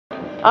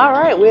All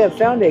right, we have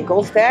found a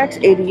gold stacks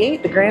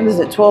 88. The grand is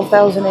at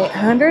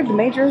 12,800. The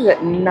major is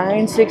at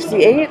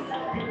 968.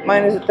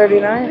 Mine is at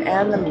 39,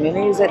 and the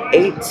mini is at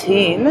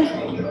 18.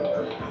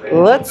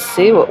 Let's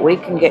see what we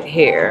can get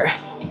here.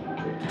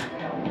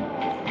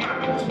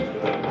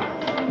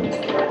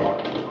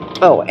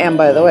 Oh, and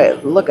by the way,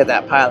 look at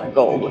that pile of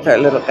gold with our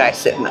little guy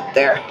sitting up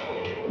there.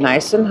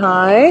 Nice and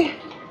high.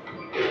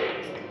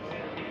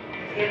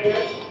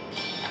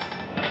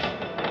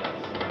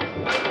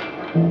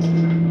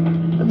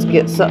 Let's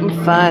get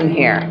something fun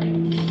here.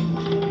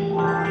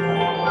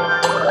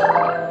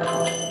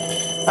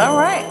 All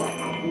right.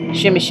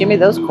 Shimmy, shimmy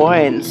those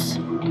coins.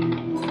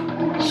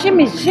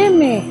 Shimmy,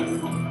 shimmy.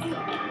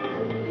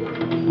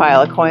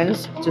 Pile of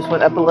coins just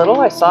went up a little.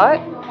 I saw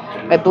it.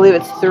 I believe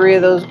it's 3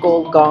 of those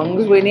gold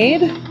gongs we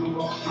need.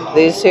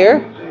 These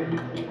here.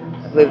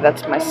 I believe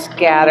that's my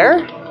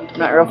scatter. I'm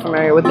not real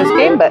familiar with this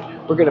game, but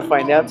we're going to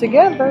find out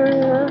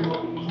together.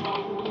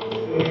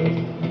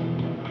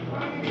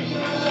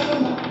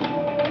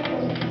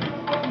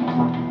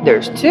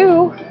 There's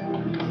 2.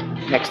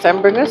 Next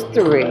time bring us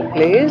 3,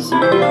 please.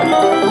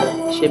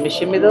 Shimmy,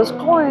 shimmy those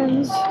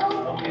coins.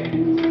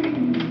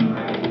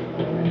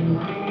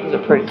 Those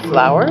are pretty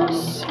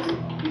flowers.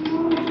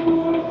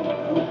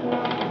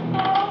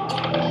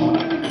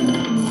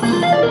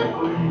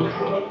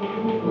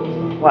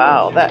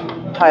 Wow, that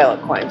pile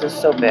of coins is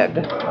so big.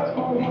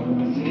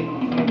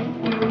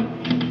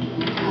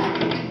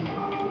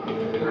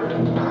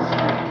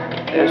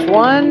 There's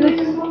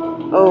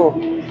 1. Oh,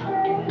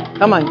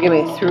 come on, give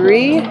me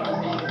 3 of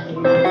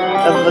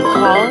the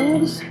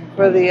gongs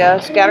for the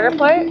scatter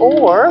play,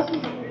 or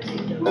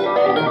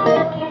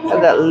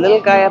have that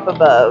little guy up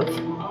above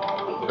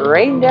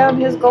rain down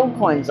his gold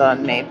coins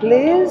on me,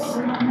 please.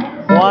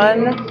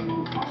 1,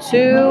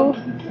 2,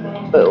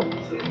 boo.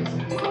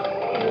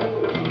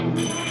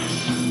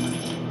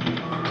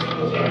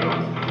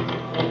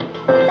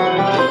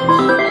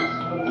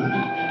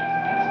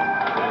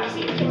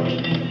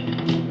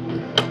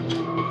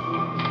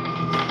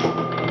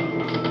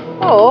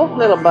 Oh,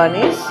 little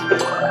bunnies.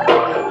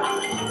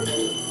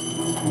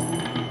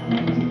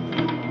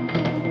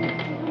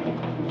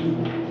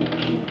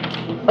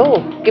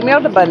 Oh, give me all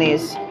the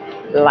bunnies.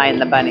 Line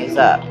the bunnies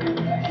up.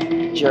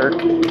 Jerk.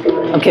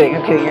 I'm kidding,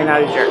 you're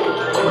not a jerk.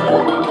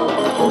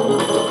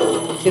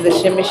 See the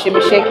shimmy,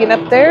 shimmy shaking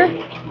up there?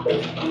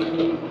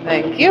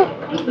 Thank you.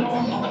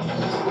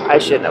 I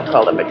shouldn't have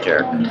called him a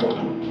jerk.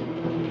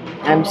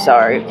 I'm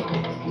sorry,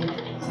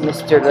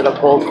 Mr. Little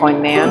Gold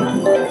Coin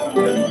Man.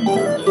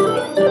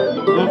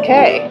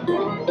 Okay.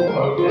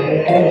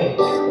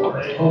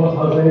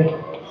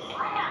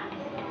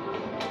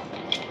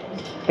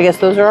 I guess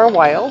those are our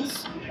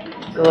wilds.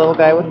 The little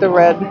guy with the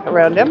red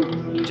around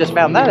him. Just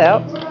found that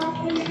out.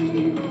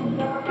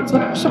 It's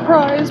a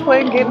surprise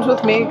playing games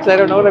with me because I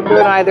don't know what I'm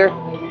doing either.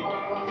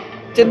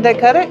 Didn't I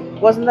cut it?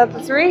 Wasn't that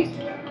the 3?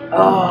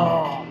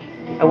 Oh,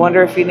 I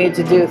wonder if you need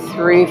to do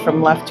 3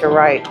 from left to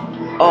right.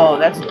 Oh,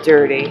 that's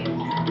dirty.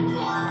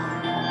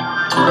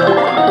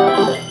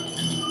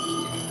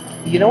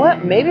 You know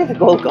what? Maybe the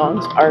gold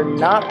gongs are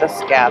not the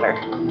scatter.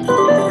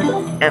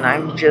 And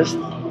I'm just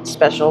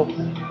special.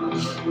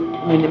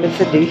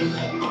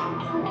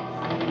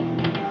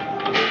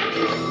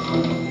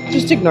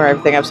 Just ignore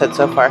everything I've said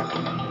so far.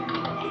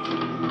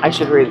 I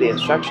should read the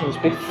instructions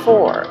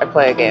before I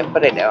play a game,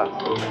 but I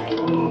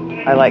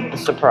don't. I like the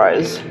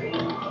surprise.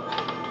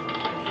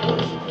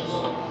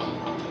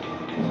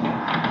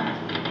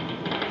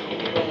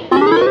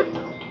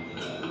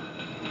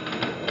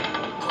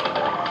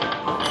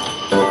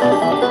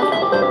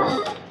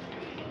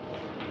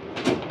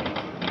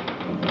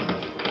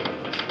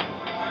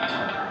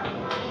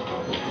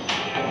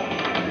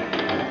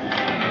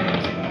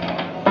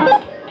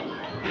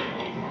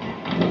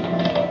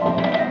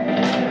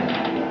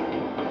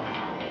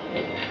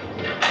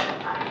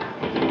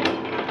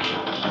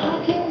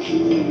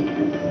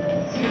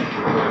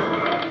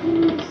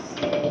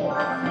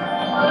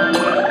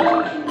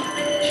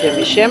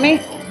 Shimmy, shimmy.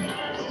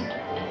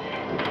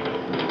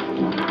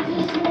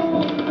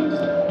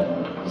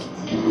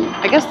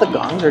 I guess the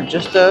gongs are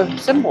just a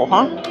symbol,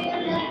 huh?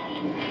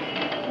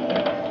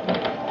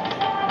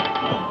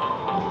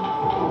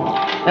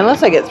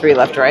 Unless I get 3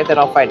 left to right, then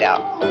I'll find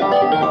out.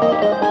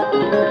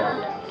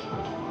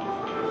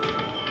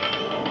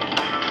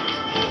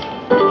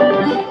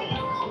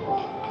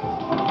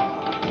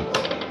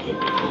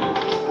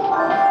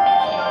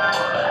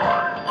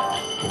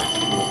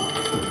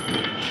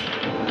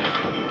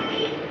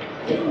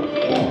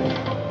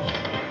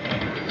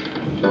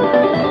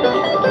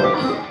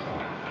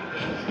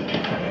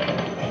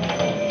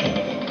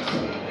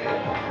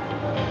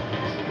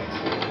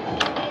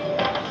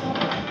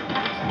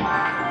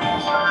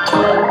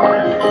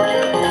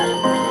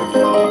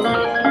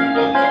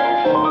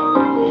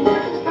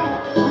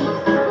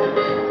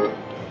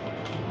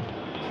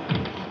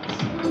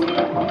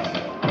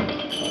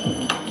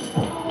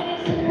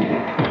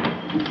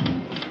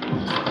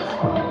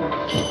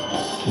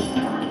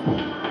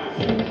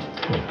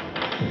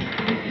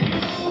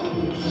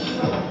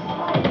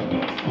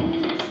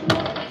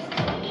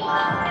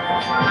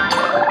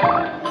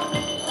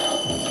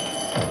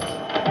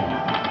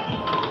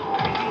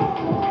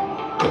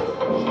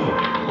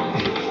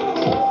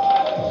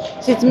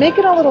 See, it's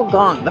making a little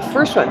gong. The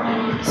first one.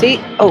 See?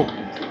 Oh.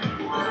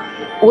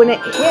 When it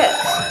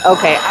hits.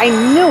 Okay, I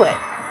knew it.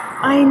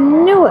 I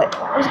knew it.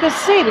 I was going to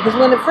say, because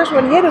when the first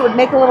one hit, it would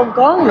make a little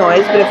gong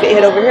noise, but if it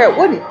hit over here, it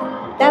wouldn't.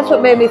 That's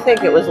what made me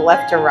think it was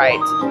left to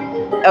right.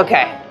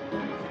 Okay.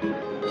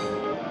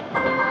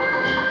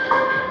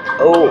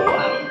 Oh.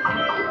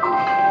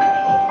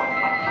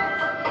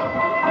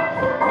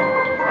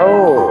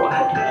 Oh.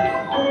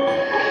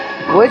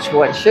 Which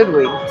one should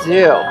we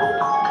do?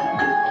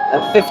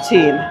 A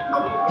 15.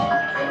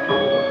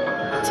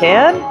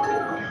 10?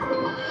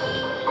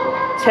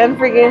 10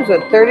 free games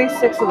with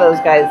 36 of those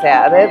guys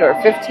added, or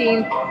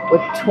 15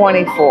 with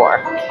 24.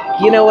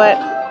 You know what?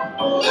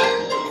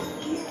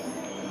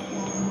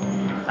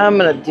 I'm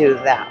going to do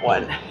that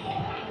one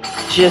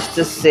just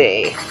to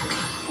see.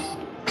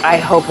 I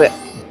hope it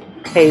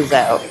pays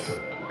out.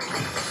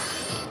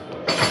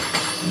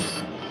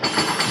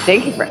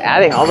 Thank you for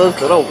adding all those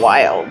little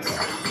wilds.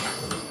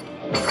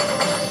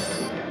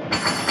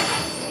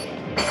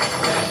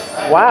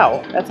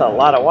 Wow, that's a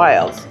lot of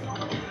wilds.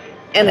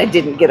 And I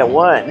didn't get a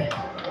 1.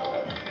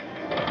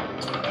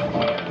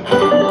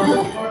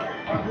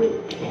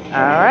 All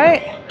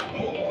right.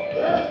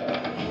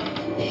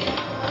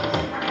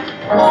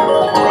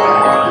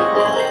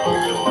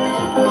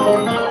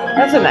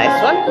 That's a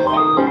nice one.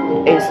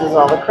 Aces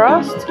all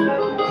across.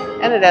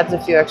 And it adds a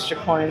few extra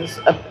coins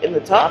up in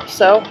the top,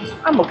 so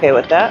I'm okay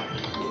with that.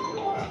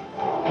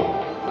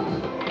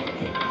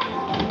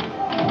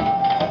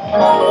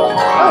 Oh,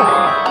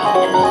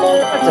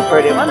 that's a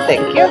pretty one,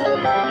 thank you.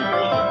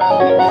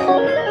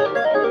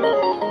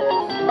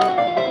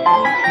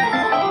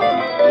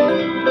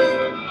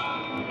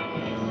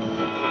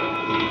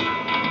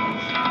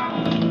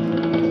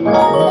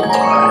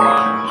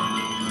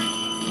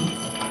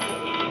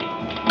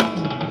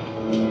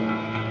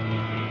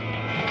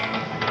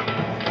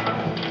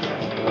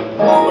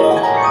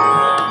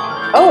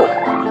 Oh,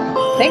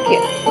 thank you.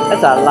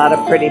 That's a lot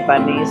of pretty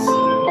bunnies.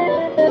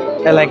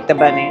 I like the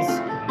bunnies.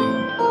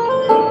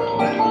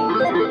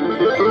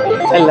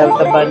 I love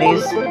the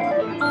bunnies.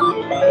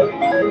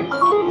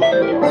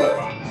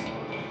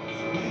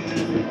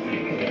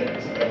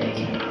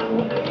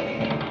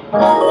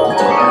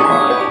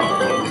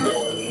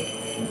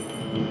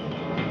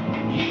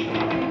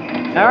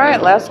 All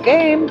right, last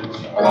game.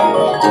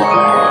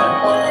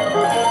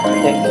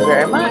 Thank you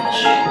very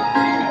much.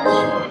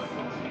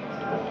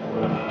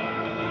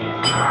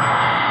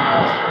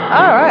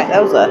 All right,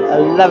 that was a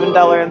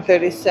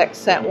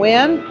 $11.36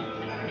 win.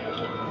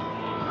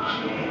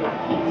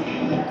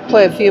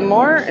 Play a few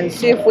more and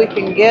see if we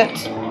can get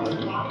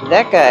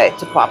that guy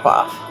to pop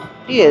off.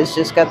 He has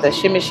just got the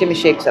shimmy shimmy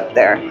shakes up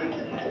there.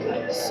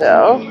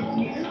 So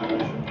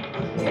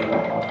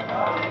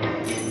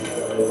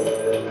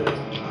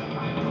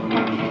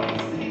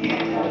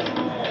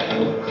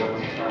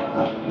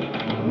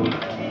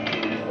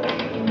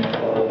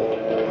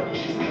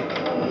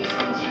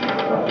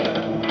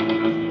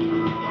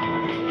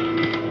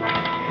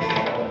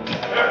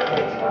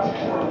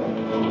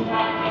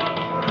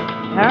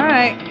all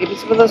right, give me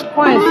some of those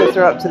coins to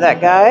throw up to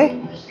that guy.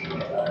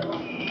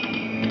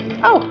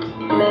 Oh,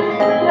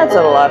 that's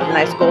a lot of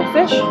nice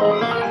goldfish.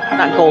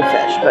 Not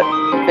goldfish, but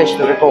fish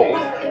that are gold.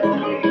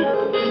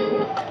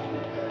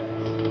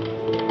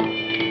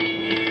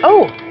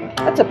 Oh,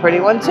 that's a pretty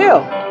one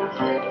too.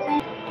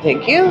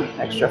 Thank you.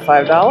 Extra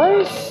 $5.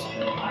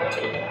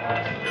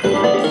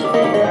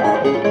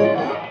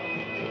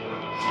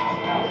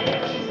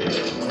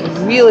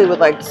 Really would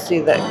like to see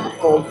that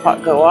gold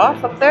pot go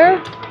off up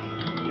there.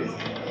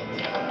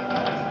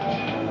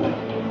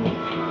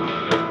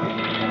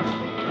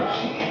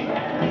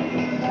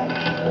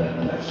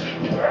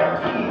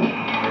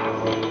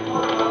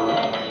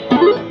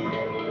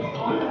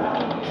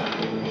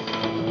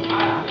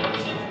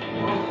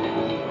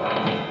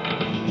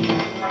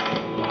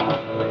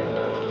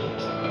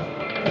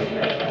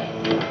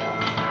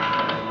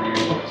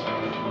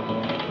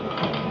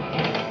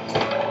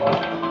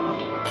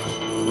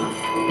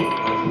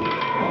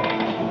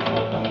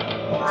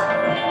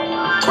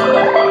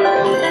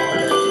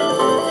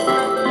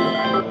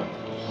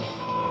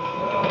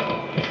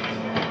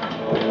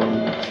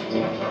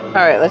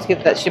 All right, let's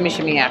get that shimmy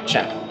shimmy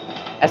action.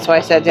 That's why I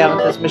sat down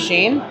with this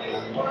machine,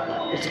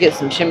 just to get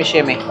some shimmy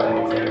shimmy.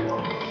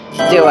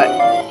 Let's do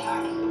it.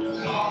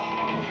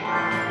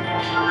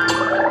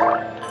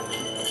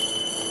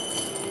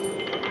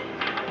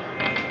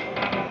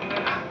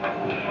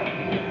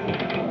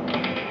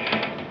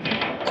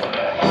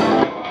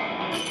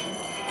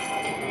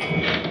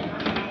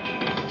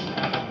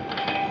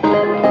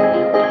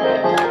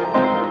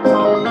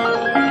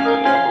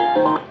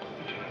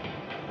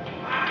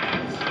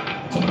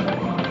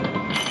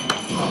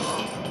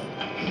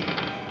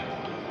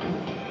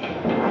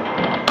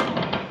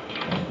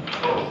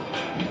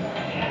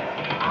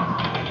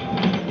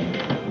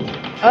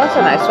 Oh, that's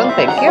a nice one,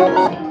 thank you.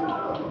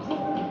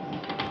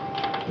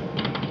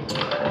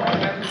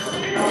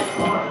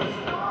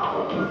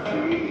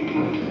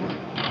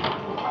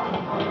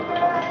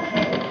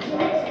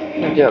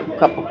 We'll do a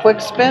couple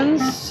quick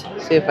spins.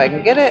 See if I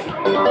can get it.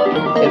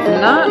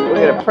 If not,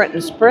 we're gonna print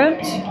and sprint.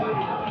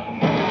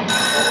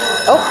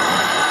 Oh,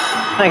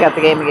 I got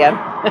the game again.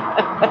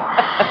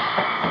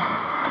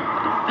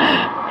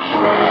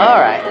 All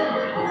right.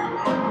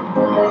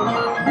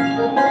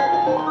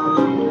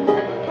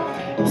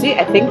 See,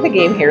 I think the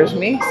game hears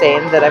me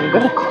saying that I'm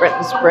gonna print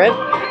and sprint.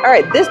 All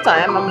right, this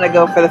time I'm gonna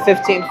go for the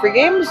 15 free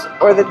games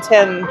or the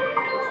 10.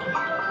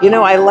 You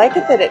know, I like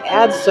it that it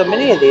adds so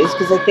many of these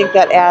because I think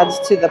that adds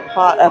to the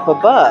pot up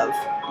above.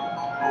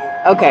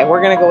 Okay,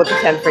 we're gonna go with the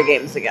 10 free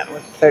games again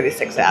with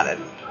 36 added.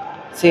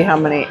 See how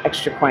many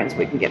extra coins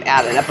we can get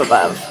added up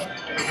above.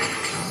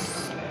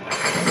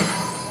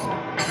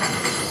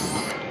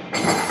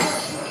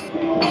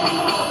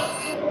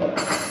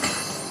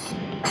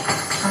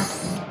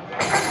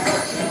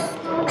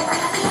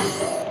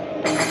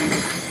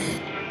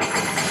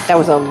 That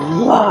was a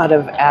lot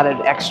of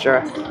added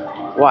extra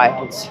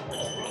wilds.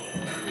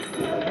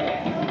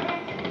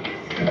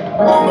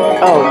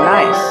 Oh,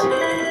 nice.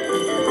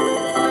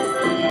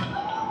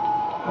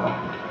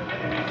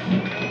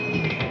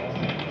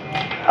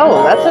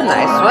 Oh, that's a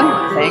nice one.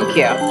 Thank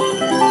you.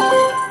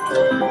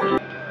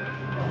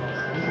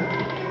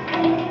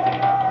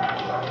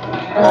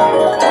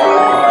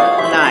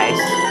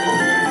 Nice.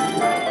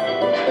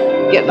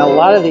 Getting a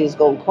lot of these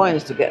gold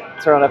coins to get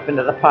thrown up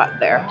into the pot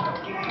there.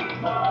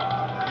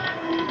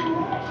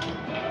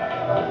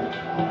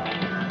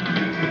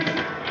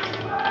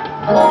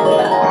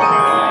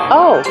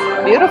 Oh,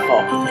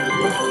 beautiful.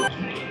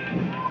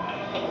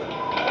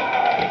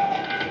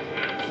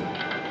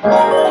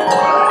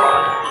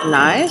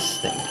 Nice,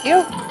 thank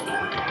you.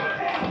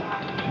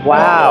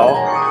 Wow.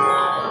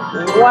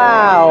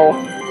 Wow.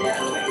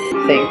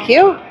 Thank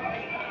you.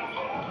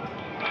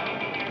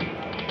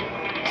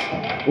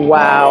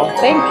 Wow,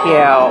 thank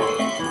you.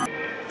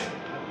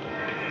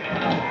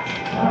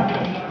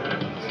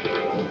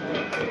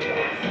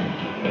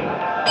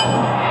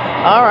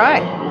 All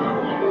right.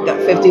 Got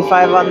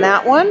 55 on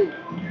that one.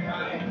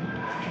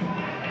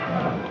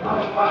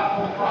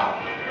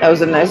 That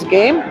was a nice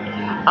game.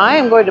 I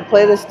am going to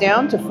play this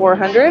down to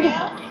 400.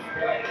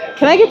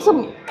 Can I get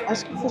some,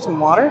 asking for some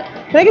water?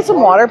 Can I get some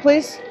water,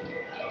 please?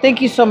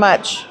 Thank you so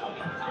much.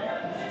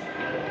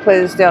 Play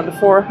this down to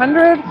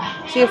 400.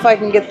 See if I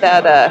can get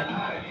that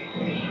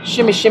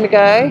shimmy shimmy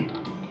guy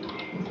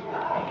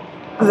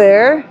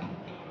there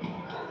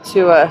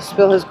to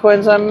spill his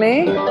coins on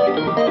me.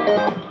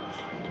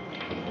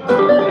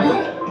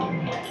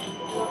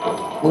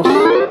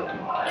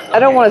 I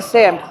don't want to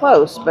say I'm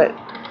close, but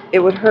it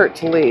would hurt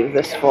to leave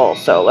this full.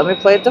 So let me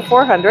play it to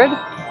 400.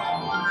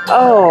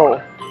 Oh,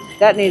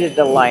 that needed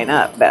to line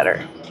up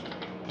better.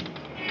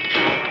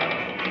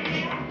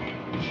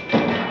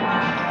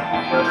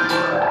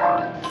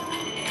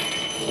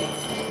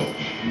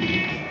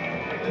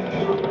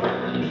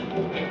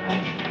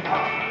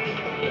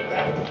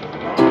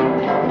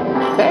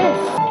 Okay,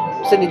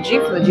 Cindy G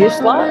from the Juice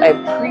Slot. I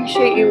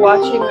appreciate you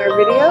watching our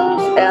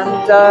videos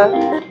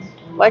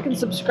and like and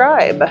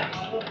subscribe.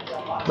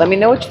 Let me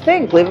know what you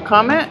think. Leave a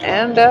comment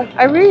and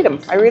I read them.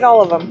 I read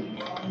all of them.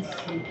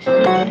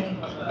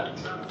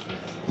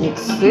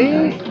 Let's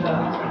see.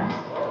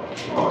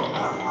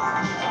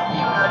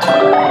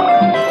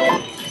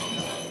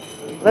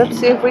 Let's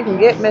see if we can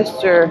get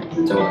Mr.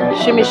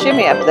 Shimmy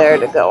Shimmy up there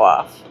to go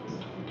off.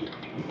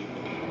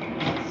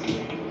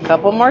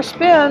 Couple more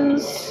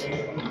spins.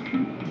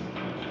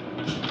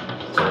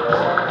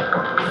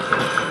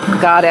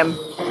 Got him.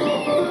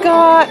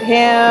 Got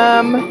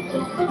him.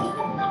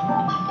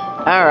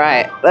 All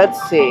right, let's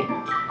see.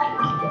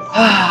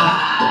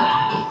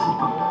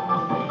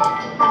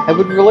 I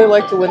would really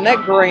like to win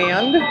that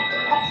grand.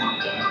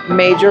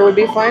 Major would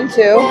be fine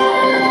too.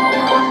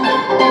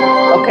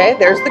 Okay,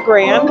 there's the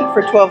grand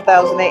for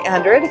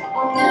 12,800.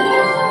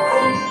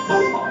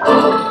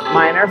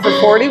 Minor for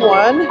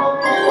 41.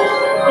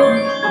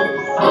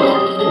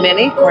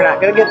 Mini, we're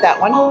not going to get that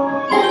one.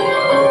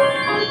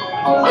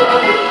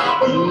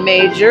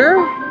 Major.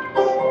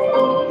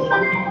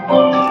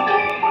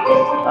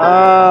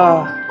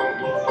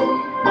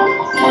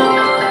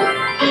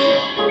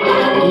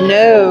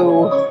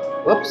 No.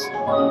 Whoops.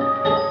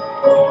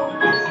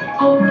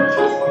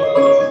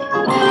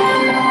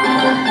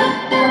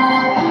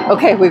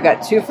 Okay, we've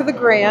got 2 for the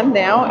grand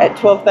now at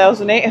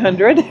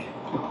 12,800.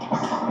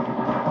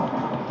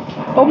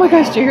 Oh my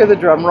gosh, do you hear the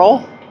drum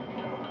roll?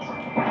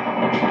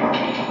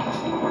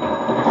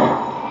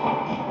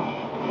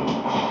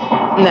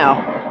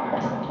 No.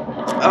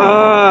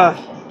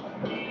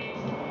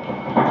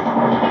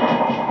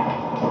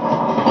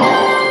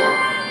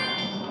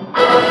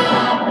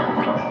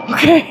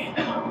 Okay.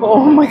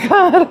 Oh my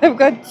God, I've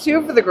got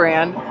 2 for the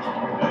grand,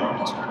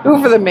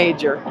 2 for the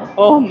major.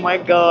 Oh my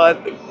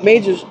God, the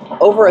major's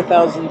over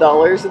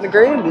 $1,000 and the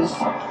grand is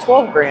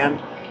 12 grand.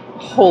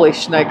 Holy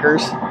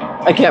shnikers,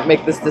 I can't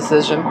make this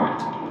decision.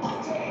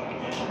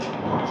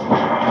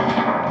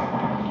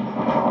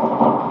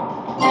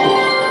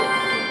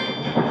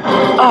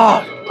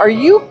 Oh, are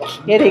you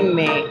kidding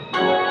me?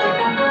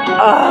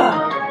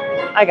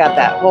 I got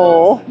that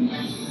hole.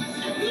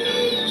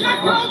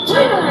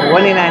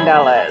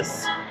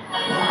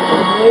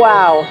 $29.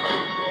 Wow,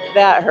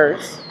 that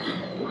hurts.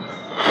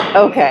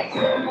 Okay.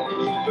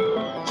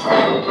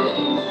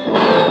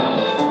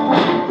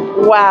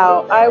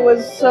 Wow, I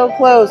was so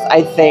close,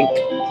 I think.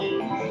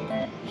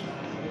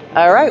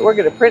 All right, we're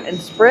going to print and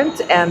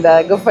sprint and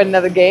go find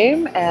another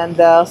game, and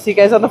I'll see you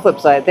guys on the flip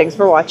side. Thanks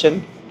for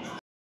watching.